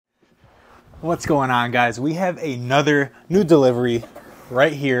What's going on, guys? We have another new delivery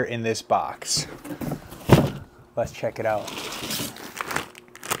right here in this box. Let's check it out.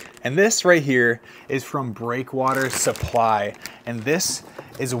 And this right here is from Breakwater Supply, and this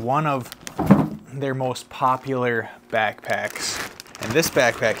is one of their most popular backpacks. And this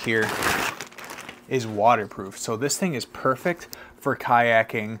backpack here is waterproof, so this thing is perfect for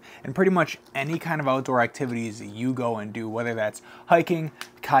kayaking and pretty much any kind of outdoor activities that you go and do, whether that's hiking,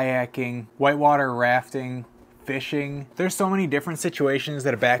 kayaking, whitewater rafting, fishing. There's so many different situations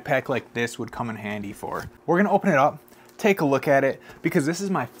that a backpack like this would come in handy for. We're gonna open it up, take a look at it, because this is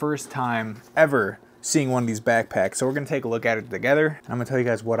my first time ever seeing one of these backpacks. So we're gonna take a look at it together. I'm gonna tell you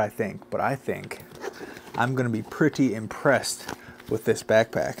guys what I think, but I think I'm gonna be pretty impressed with this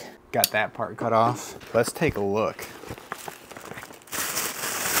backpack. Got that part cut off. Let's take a look.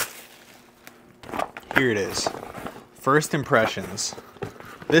 Here it is. First impressions.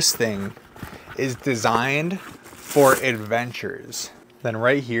 This thing is designed for adventures. Then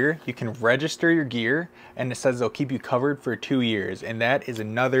right here, you can register your gear, and it says they'll keep you covered for 2 years. And that is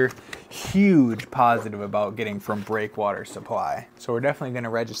another huge positive about getting from Breakwater Supply. So we're definitely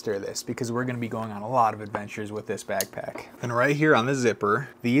gonna register this because we're gonna be going on a lot of adventures with this backpack. And right here on the zipper,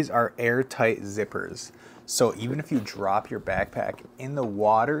 these are airtight zippers. So even if you drop your backpack in the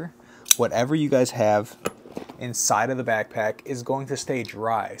water, whatever you guys have inside of the backpack is going to stay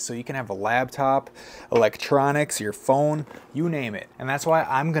dry. So you can have a laptop, electronics, your phone, you name it. And that's why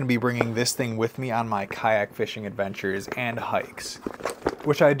I'm gonna be bringing this thing with me on my kayak fishing adventures and hikes,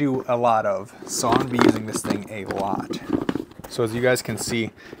 which I do a lot of. So I'm gonna be using this thing a lot. So as you guys can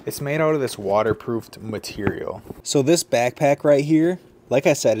see, it's made out of this waterproofed material. So this backpack right here, like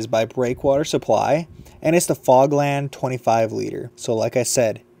I said, is by Breakwater Supply, and it's the Fogland 25 liter. So like I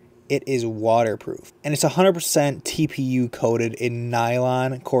said, it is waterproof, and it's 100% TPU coated in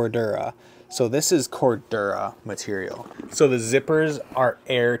nylon Cordura. So this is Cordura material. So the zippers are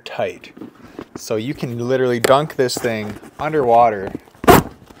airtight. So you can literally dunk this thing underwater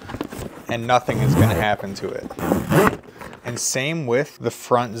and nothing is gonna happen to it. And same with the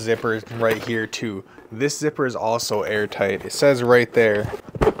front zippers right here too. This zipper is also airtight. It says right there.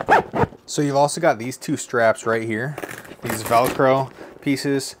 So you've also got these two straps right here, these Velcro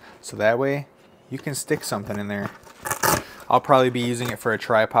pieces, so that way you can stick something in there. I'll probably be using it for a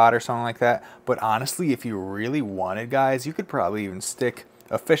tripod or something like that, but honestly, if you really wanted, guys, you could probably even stick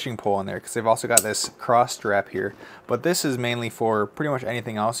a fishing pole in there, because they've also got this cross strap here, but this is mainly for pretty much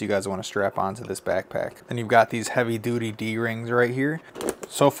anything else you guys want to strap onto this backpack. Then you've got these heavy duty D-rings right here.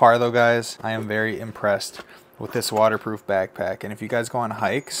 So far though, guys, I am very impressed with this waterproof backpack, and if you guys go on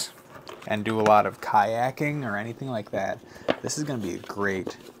hikes and do a lot of kayaking or anything like that, this is going to be a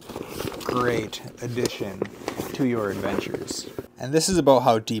great addition to your adventures. And this is about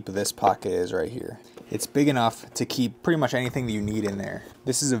how deep this pocket is right here. It's big enough to keep pretty much anything that you need in there.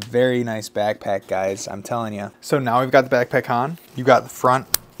 This is a very nice backpack, guys, I'm telling you. So now we've got the backpack on. You got the front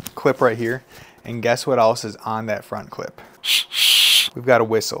clip right here, and guess what else is on that front clip? We've got a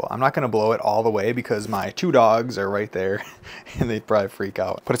whistle. I'm not gonna blow it all the way because my 2 dogs are right there and they'd probably freak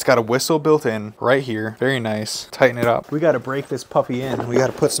out. But it's got a whistle built in right here. Very nice. Tighten it up. We gotta break this puppy in. We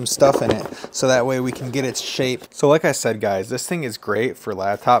gotta put some stuff in it so that way we can get its shape. So like I said, guys, this thing is great for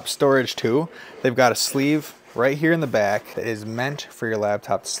laptop storage too. They've got a sleeve right here in the back that is meant for your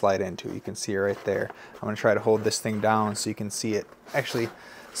laptop to slide into. You can see it right there. I'm gonna try to hold this thing down so you can see it actually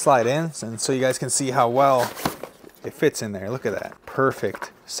slide in, and so you guys can see how well it fits in there. Look at that.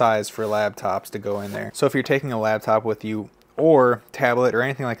 Perfect size for laptops to go in there. So if you're taking a laptop with you or tablet or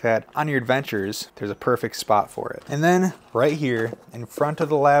anything like that on your adventures, there's a perfect spot for it. And then right here in front of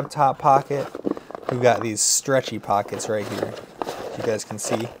the laptop pocket, we've got these stretchy pockets right here. You guys can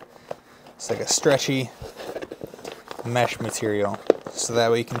see it's like a stretchy mesh material. So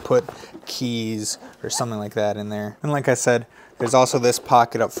that way you can put keys or something like that in there. And like I said, there's also this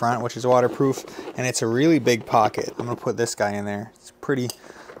pocket up front, which is waterproof, and it's a really big pocket. I'm gonna put this guy in there. It's pretty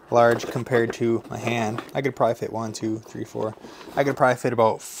large compared to my hand. I could probably fit 1, 2, 3, 4. I could probably fit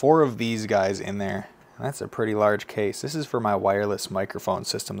about 4 of these guys in there. That's a pretty large case. This is for my wireless microphone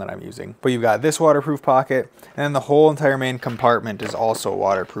system that I'm using. But you've got this waterproof pocket, and then the whole entire main compartment is also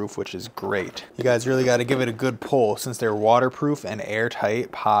waterproof, which is great. You guys really got to give it a good pull since they're waterproof and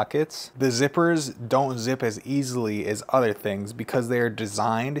airtight pockets. The zippers don't zip as easily as other things because they are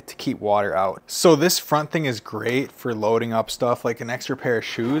designed to keep water out. So this front thing is great for loading up stuff like an extra pair of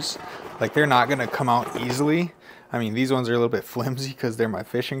shoes. Like, they're not gonna come out easily. I mean, these ones are a little bit flimsy because they're my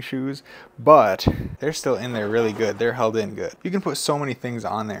fishing shoes, but they're still in there really good. They're held in good. You can put so many things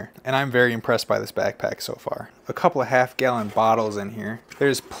on there, and I'm very impressed by this backpack so far. A couple of half-gallon bottles in here.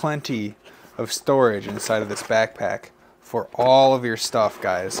 There's plenty of storage inside of this backpack for all of your stuff,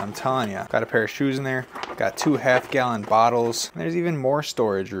 guys. I'm telling you. Got a pair of shoes in there, got 2 half-gallon bottles. There's even more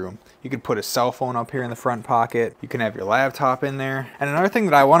storage room. You could put a cell phone up here in the front pocket. You can have your laptop in there. And another thing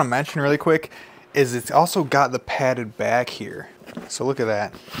that I want to mention really quick is it's also got the padded back here. So look at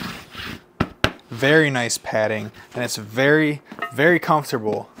that. Very nice padding, and it's very, very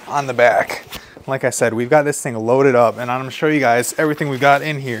comfortable on the back. Like I said, we've got this thing loaded up, and I'm gonna show you guys everything we've got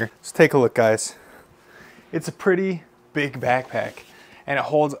in here. Let's take a look, guys. It's a pretty big backpack, and it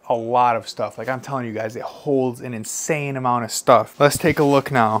holds a lot of stuff. Like I'm telling you guys, it holds an insane amount of stuff. Let's take a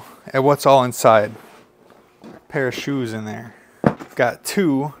look now at what's all inside. Pair of shoes in there. We've got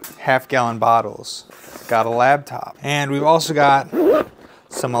 2 half-gallon bottles. Got a laptop, and we've also got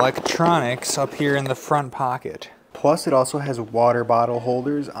some electronics up here in the front pocket. Plus it also has water bottle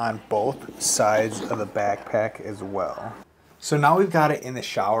holders on both sides of the backpack as well. So now we've got it in the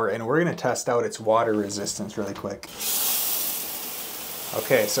shower, and we're gonna test out its water resistance really quick.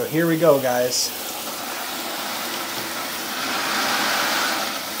 Okay, so here we go, guys.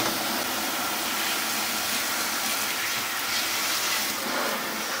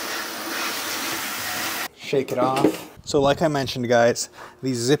 Shake it off. So like I mentioned, guys,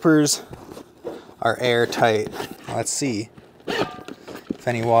 these zippers are airtight. Let's see if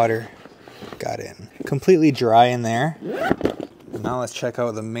any water got in. Completely dry in there. Now let's check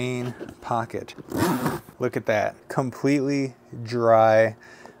out the main pocket. Look at that. Completely dry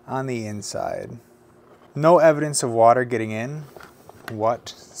on the inside. No evidence of water getting in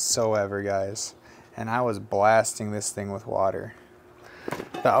whatsoever, guys. And I was blasting this thing with water.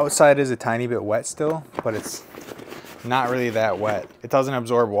 The outside is a tiny bit wet still, but it's not really that wet. It doesn't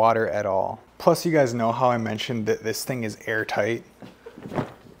absorb water at all. Plus, you guys know how I mentioned that this thing is airtight.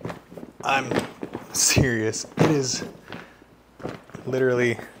 I'm serious. It is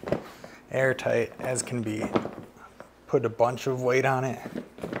literally airtight as can be. Put a bunch of weight on it.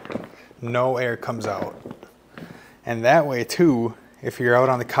 No air comes out. And that way too, if you're out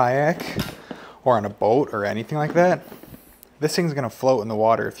on the kayak or on a boat or anything like that, this thing's gonna float in the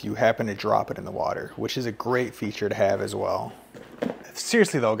water if you happen to drop it in the water, which is a great feature to have as well.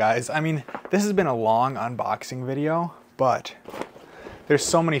 Seriously though, guys, I mean, this has been a long unboxing video, but there's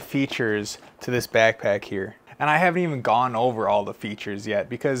so many features to this backpack here. And I haven't even gone over all the features yet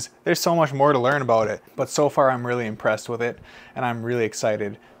because there's so much more to learn about it. But so far I'm really impressed with it, and I'm really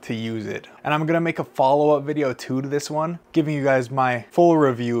excited to use it. And I'm gonna make a follow-up video too to this one, giving you guys my full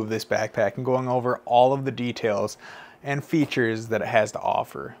review of this backpack and going over all of the details and features that it has to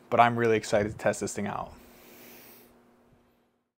offer. But I'm really excited to test this thing out.